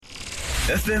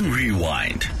FM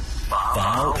Rewind.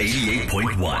 File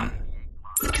 88.1.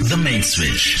 The main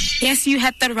switch. Yes, you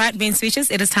had that right, main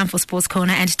switches. It is time for Sports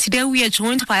Corner, and today we are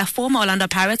joined by a former Orlando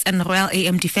Pirates and Royal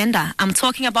AM defender. I'm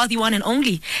talking about the one and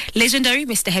only legendary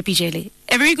Mr. Happy Jele.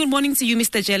 A very good morning to you,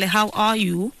 Mr. Jele. How are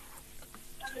you?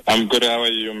 I'm good. How are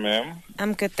you, ma'am?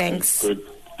 I'm good, thanks. Good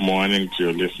morning to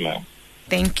your listener.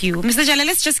 Thank you. Mr. Jele,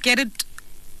 let's just get it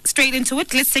straight into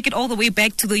it. Let's take it all the way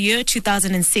back to the year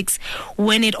 2006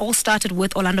 when it all started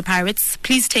with Orlando Pirates.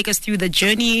 Please take us through the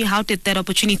journey. How did that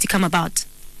opportunity come about?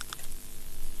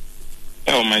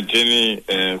 Oh, my journey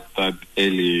started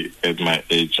early at my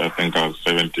age. I think I was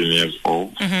 17 years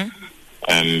old. Mm-hmm.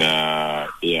 And,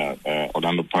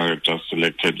 Orlando Pirates just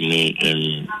selected me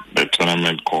in the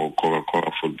tournament called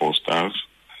Coca-Cola Football Stars.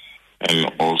 And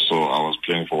also I was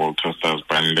playing for Walter Stars,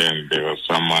 but then there was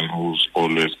someone who's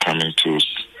always coming to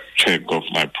check off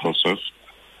my process,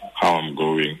 how I'm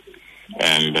going.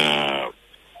 And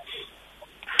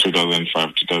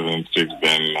 2005, 2006,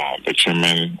 then the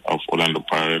chairman of Orlando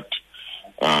Pirates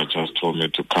just told me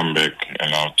to come back,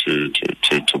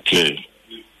 to play,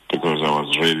 because I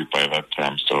was ready by that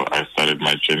time. So I started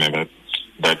my journey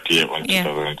that year on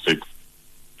 2006.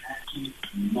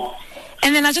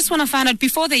 And then I just want to find out,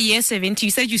 before the year 17,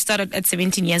 you said you started at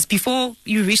 17 years. Before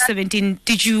you reached 17,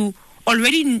 did you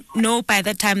already know by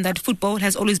that time that football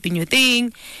has always been your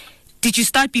thing? Did you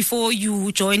start before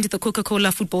you joined the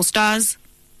Coca-Cola Football Stars?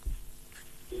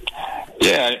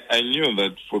 Yeah, I knew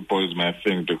that football is my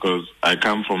thing because I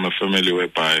come from a family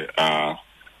whereby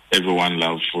everyone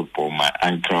loves football. My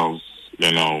uncles,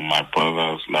 my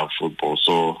brothers love football.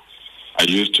 So I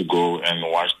used to go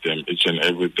and watch them each and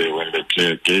every day when they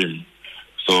play a game.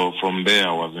 So from there,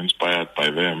 I was inspired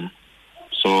by them.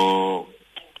 So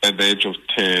at the age of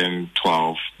 10,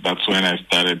 12, that's when I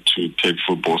started to take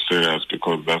football serious,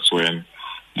 because that's when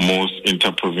most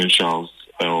interprovincials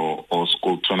or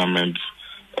school tournaments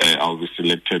I'll be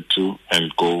selected to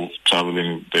and go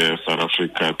traveling to South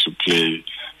Africa to play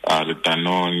the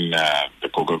Danone, the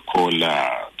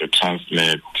Coca-Cola, the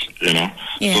Transnet, Yeah.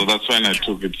 So that's when I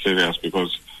took it serious,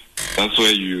 because that's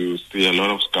where you see a lot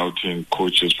of scouting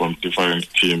coaches from different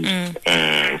teams,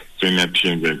 senior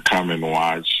teams, and come and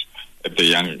watch the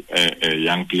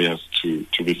young players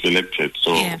to be selected.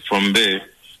 So from there,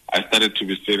 I started to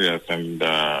be serious. And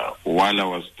while I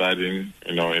was studying,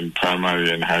 in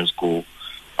primary and high school,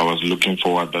 I was looking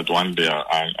forward that one day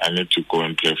I need to go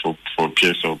and play for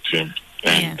PSL team.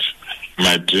 And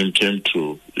my dream came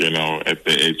true, at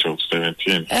the age of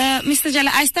 17. Mr. Jele,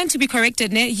 I stand to be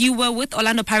corrected. You were with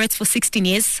Orlando Pirates for 16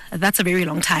 years. That's a very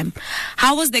long time.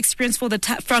 How was the experience from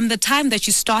the time that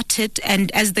you started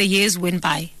and as the years went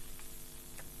by?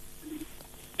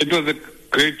 It was a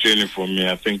great journey for me.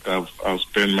 I think I've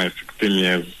spent my 16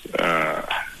 years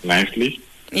nicely.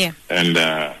 Yeah. And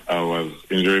I was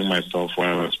enjoying myself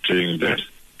while I was playing there,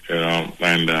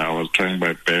 and I was trying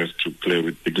my best to play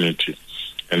with dignity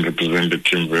and represent the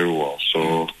team very well.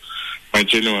 So my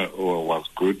journey was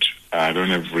good. I don't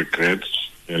have regrets.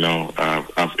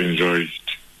 I've enjoyed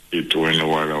it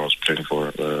while I was playing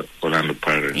for Orlando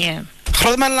Pirates. Yeah.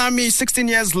 Lami, 16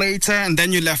 years later, and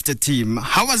then you left the team.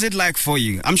 How was it like for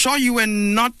you? I'm sure you were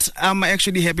not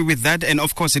actually happy with that, and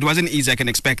of course it wasn't easy. I can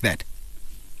expect that.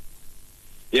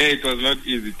 Yeah, it was not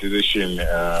easy decision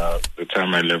the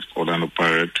time I left Orlando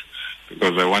Pirates,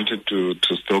 because I wanted to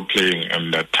stop playing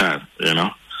in that time,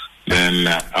 Then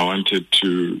I wanted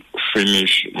to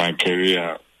finish my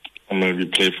career, maybe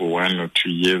play for 1 or 2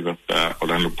 years after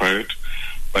Orlando Pirates.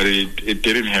 But it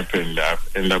didn't happen. I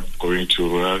ended up going to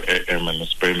Royal AM and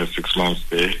spending 6 months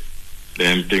there.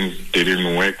 Then things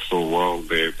didn't work so well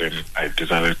there. Then I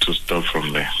decided to stop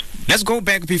from there. Let's go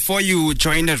back before you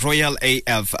joined the Royal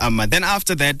AF. Then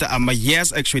after that,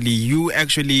 yes, actually, you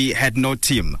actually had no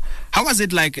team. How was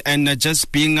it like, and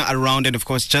just being around, and of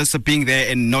course, just being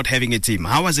there and not having a team?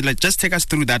 How was it like? Just take us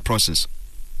through that process.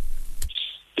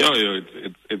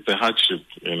 It's a hardship.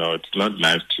 It's not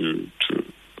nice to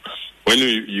when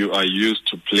you are used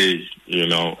to play,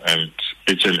 and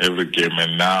each and every game,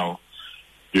 and now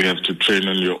you have to train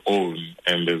on your own,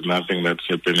 and there's nothing that's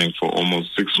happening for almost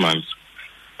 6 months.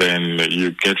 Then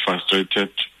you get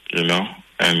frustrated,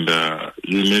 and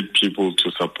you need people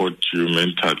to support you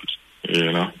mentally,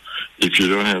 If you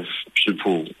don't have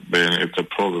people, then it's a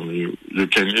problem. You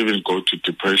can even go to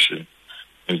depression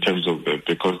in terms of that,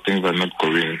 because things are not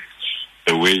going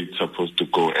the way it's supposed to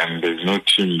go, and there's no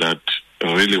team that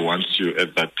really wants you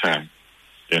at that time,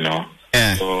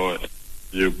 Yeah. So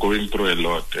you're going through a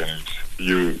lot, and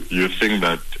you think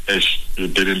that you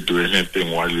didn't do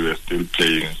anything while you were still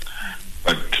playing.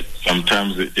 But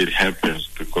sometimes it happens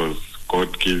because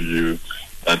God gives you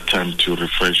that time to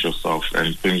refresh yourself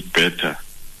and think better,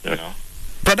 you know.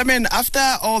 Brother man, after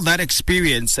all that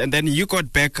experience, and then you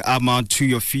got back to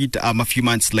your feet a few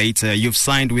months later, you've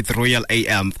signed with Royal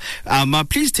AM.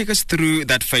 Please take us through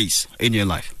that phase in your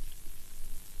life.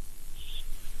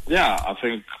 Yeah, I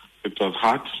think it was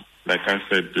hard, like I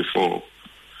said before,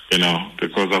 you know,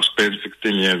 because I've spent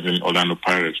 16 years in Orlando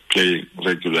Pirates playing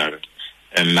regularly.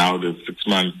 And now the 6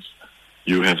 months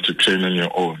you have to train on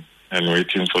your own and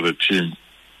waiting for the team,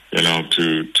 you know,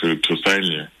 to sign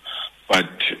you. But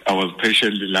I was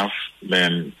patient enough.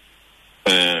 Then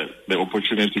the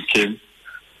opportunity came.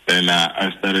 Then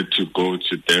I started to go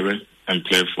to Durban and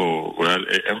play for Royal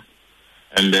AM.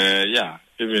 And yeah,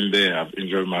 even there I've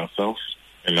enjoyed myself.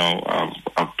 You know,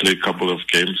 I've played a couple of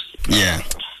games. Yeah.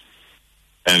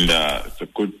 And it's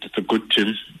a good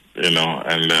team, you know,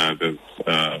 and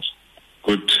there's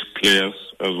good players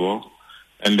as well.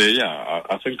 And yeah,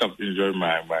 I think I've enjoyed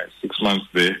my 6 months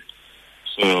there.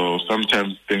 So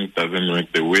sometimes things doesn't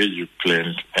work the way you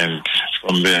planned, and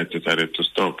from there I decided to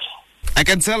stop. I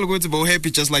can tell good to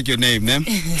happy just like your name, man. No,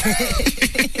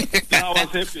 I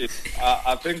was happy.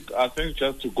 I think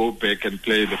just to go back and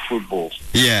play the football.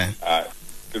 Yeah.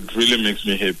 It really makes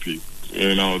me happy.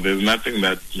 You know, there's nothing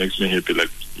that makes me happy like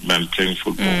man playing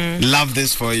football. Love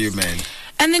this for you, man.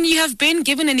 And then you have been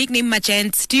given a nickname,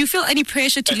 Magents. Do you feel any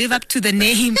pressure to live up to the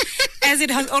name, as it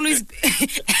has always,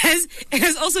 as it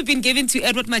has also been given to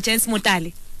Edward Magents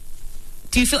Motale?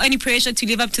 Do you feel any pressure to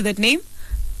live up to that name?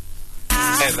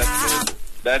 Yeah,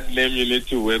 that name you need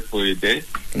to work for it, eh?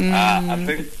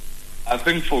 I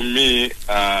think for me,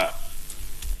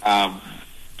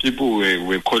 people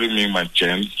were calling me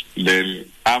Magents. Then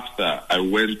after I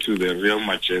went to the real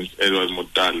Magents, Edward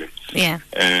Motale. Yeah.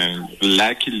 And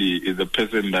luckily is a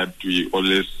person that we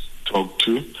always talk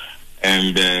to.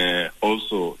 And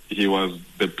also he was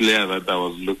the player that I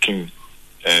was looking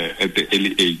at the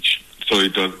early age. So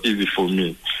it was easy for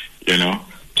me, you know,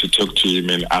 to talk to him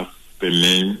and ask the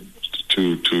name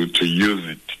to use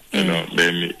it. You know,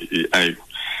 then I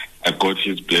got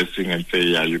his blessing and say,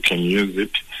 yeah, you can use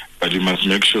it, but you must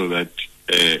make sure that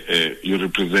you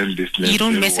represent this name. You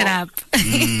don't mess it up.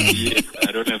 Yes,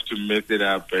 I don't have to mess it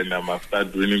up, and I must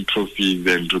start winning trophies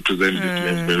and represent this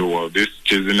name very well. This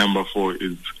jersey number 4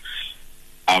 is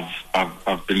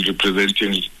I've been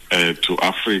representing to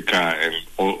Africa and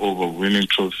all over, winning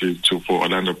trophies for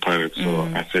Orlando Pirates. So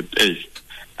I said, hey,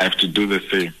 I have to do the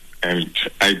same. And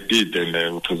I did, and I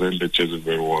represented the jersey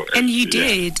very well. And you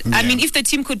did. Yeah. I mean, if the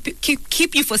team could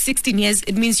keep you for 16 years,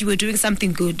 it means you were doing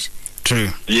something good. True.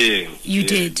 Yeah. You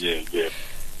did. Yeah.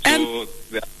 So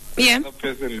the other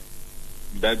person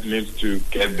that needs to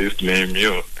get this name,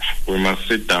 we must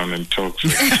sit down and talk.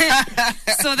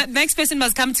 So the next person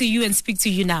must come to you and speak to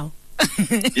you now.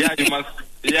 Yeah, you must.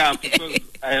 Yeah, because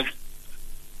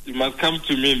you must come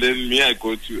to me, then I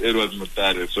go to Edward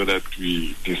Motale so that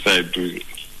we decide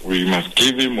we must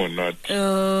give him or not.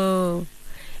 Oh.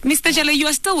 Mr. Jele, you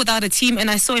are still without a team, and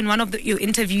I saw in one of your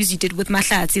interviews you did with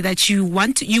Mahlatsi that you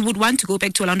would want to go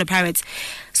back to Orlando Pirates.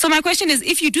 So my question is,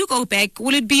 if you do go back,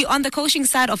 will it be on the coaching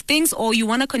side of things, or you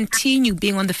want to continue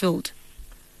being on the field?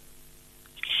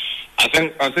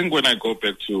 I think when I go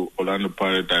back to Orlando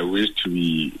Pirates, I wish to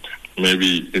be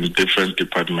maybe in different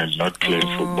departments, not playing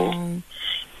football.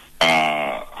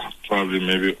 Probably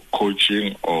maybe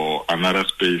coaching or another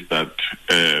space that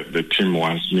the team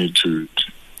wants me to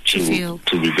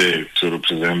be there to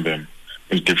represent them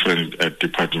in different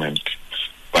departments.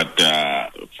 But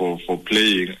for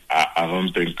playing, I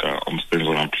don't think I'm still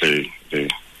going to play there.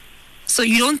 So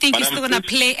you don't think you're still going to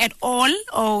play at all,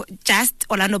 or just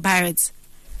Orlando Pirates?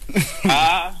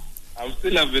 I'm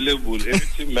still available. Any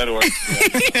team that wants me.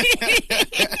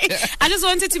 I just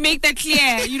wanted to make that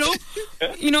clear. You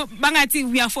know, Bangati,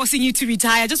 we are forcing you to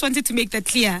retire. I just wanted to make that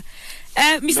clear.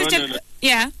 Mr. No.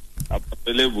 Yeah. I'm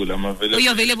available. Oh,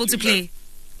 you're available to play?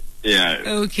 Yeah.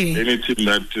 Okay. Any team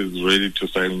that is ready to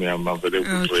sign me, I'm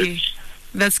available to it.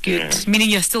 That's good. Yeah. Meaning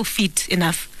you're still fit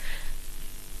enough.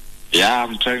 Yeah,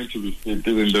 I'm trying to be fit,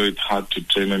 even though it's hard to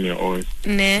train on your own.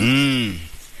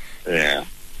 Yeah.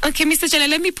 Okay, Mr. Jele,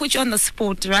 let me put you on the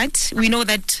spot, right? We know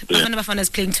that Bafana Bafana is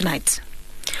playing tonight.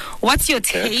 What's your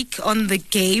take on the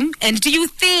game? And do you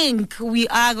think we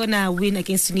are going to win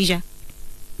against Tunisia?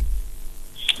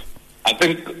 I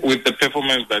think with the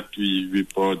performance that we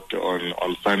brought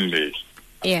on Sunday,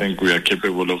 I think we are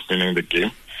capable of winning the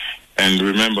game. And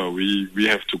remember, we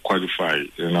have to qualify,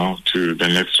 to the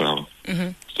next round.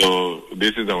 So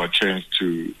this is our chance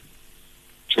to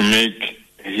make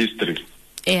history.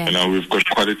 Yeah. We've got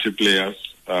quality players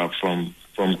from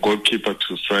goalkeeper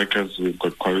to strikers. We've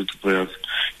got quality players.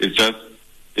 It's just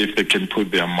if they can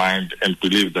put their mind and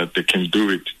believe that they can do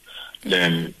it,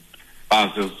 then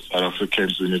us as South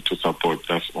Africans, we need to support.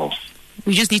 That's all.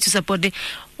 We just need to support it.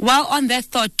 While on that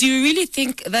thought, do you really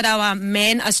think that our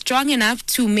men are strong enough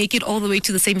to make it all the way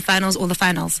to the semi-finals or the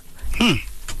finals?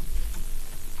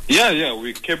 Yeah,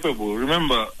 we're capable.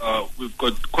 Remember, we've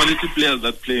got quality players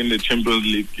that play in the Champions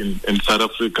League in South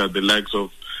Africa, the likes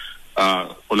of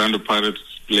Orlando Pirates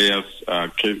players,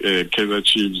 Kaizer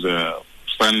Chiefs,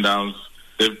 Sundowns.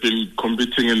 They've been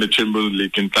competing in the Champions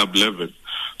League in club level.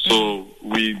 So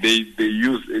they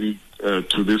use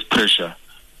to this pressure,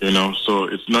 so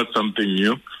it's not something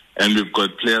new. And we've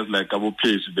got players like Abu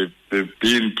Pace. They've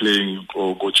been playing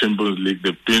or go Champions League.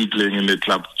 They've been playing in the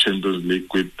club Champions League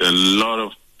with a lot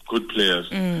of good players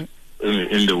in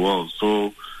the world.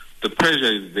 So the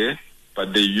pressure is there,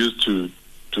 but they're used to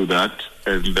that.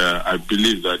 And I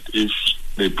believe that if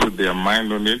they put their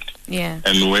mind on it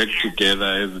and work together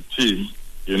as a team,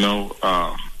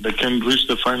 they can reach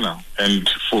the final. And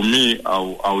for me, I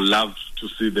would love to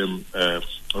see them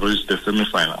reach the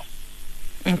semi-final.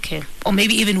 Okay. Or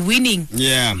maybe even winning.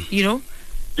 Yeah.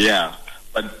 Yeah.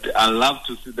 But I love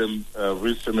to see them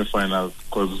reach semi-finals,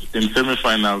 because in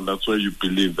semi-final, that's where you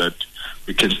believe that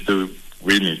we can still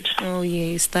win it. Oh,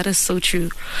 yes. That is so true.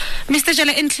 Mr.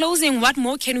 Jele, in closing, what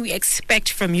more can we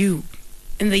expect from you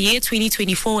in the year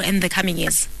 2024 and the coming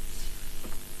years?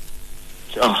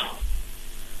 Oh,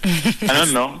 I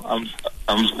don't know.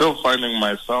 I'm still finding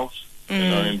myself,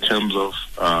 in terms of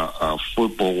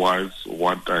football-wise,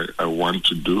 what I want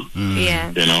to do.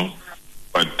 Yeah.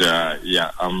 But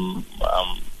I'm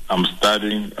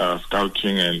studying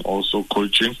scouting and also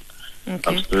coaching.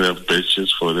 Okay. I still have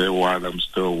batches for that while I'm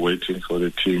still waiting for the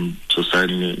team to sign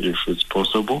me if it's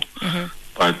possible.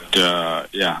 But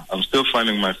I'm still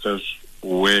finding myself,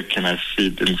 where can I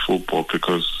fit in football?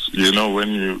 Because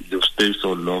when you stay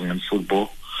so long in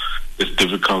football, it's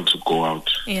difficult to go out.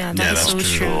 Yeah, that's so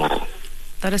true.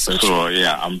 That is so true. So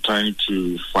I'm trying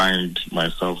to find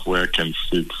myself where I can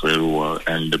fit very well,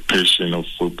 and the passion of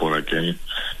football again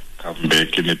come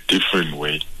back in a different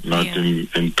way, not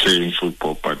in playing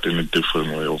football, but in a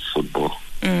different way of football.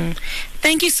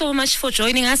 Thank you so much for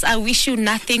joining us. I wish you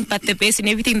nothing but the best in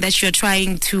everything that you're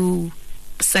trying to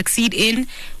succeed in,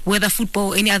 whether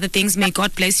football or any other things. May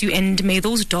God bless you, and may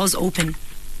those doors open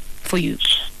for you.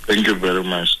 Thank you very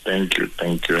much. Thank you.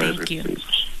 Thank you.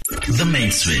 The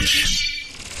Main Switch.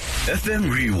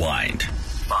 FM Rewind.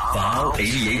 File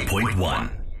 88.1.